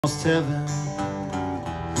Almost heaven,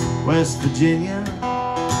 West Virginia,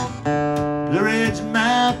 Blue Ridge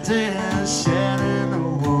Mountains,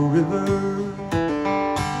 Shenandoah River.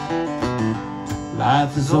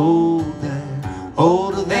 Life is old there,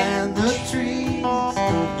 older than the trees,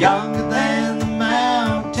 younger than the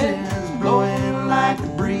mountains, blowing like a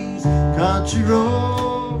breeze. Country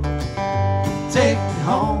road, take me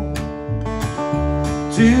home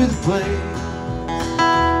to the place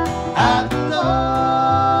I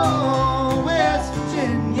belong, West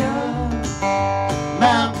Virginia.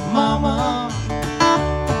 Mountain mama,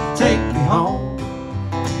 take me home,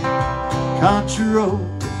 country road.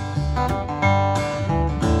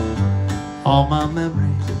 All my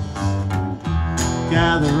memories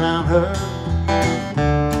gather round her,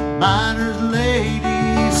 miner's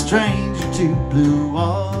lady, stranger to blue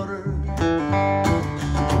water.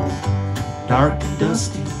 Dark and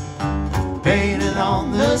dusty, painted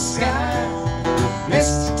on the sky,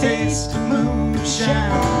 misty taste of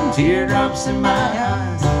moonshine, teardrops in my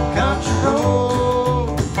eyes. Country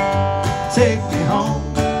road, take me home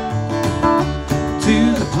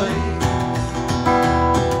to the place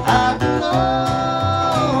I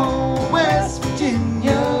belong, West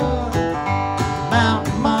Virginia.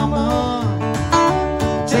 Mountain mama,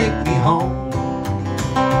 take me home,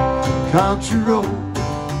 country road.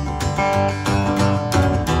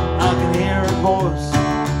 Voice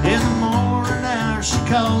in the morning hour, she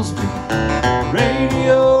calls me.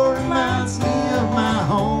 Radio reminds me of my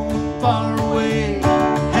home far away,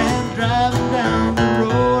 and driving down the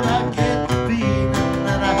road I get the feeling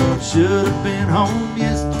that I should have been home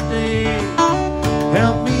yesterday.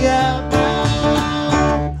 Help me out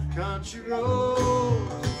now, country road,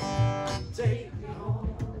 take me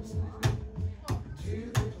home to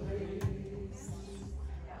the place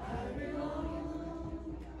I belong.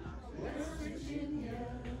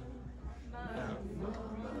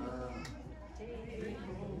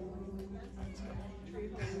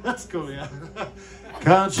 Let's go, yeah.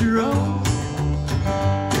 Country road,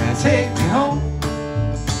 take me home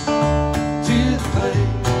to the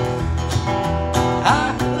place I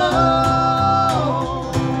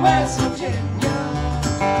belong, West Virginia.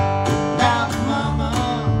 Mountain mama,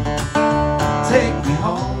 take me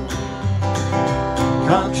home,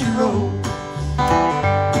 country road,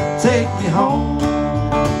 take me home,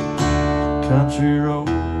 country road.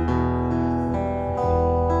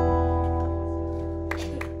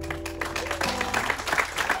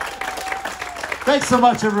 Thanks so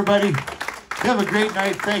much, everybody. You have a great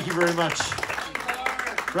night. Thank you very much.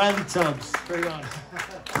 Riley Tubbs, great on.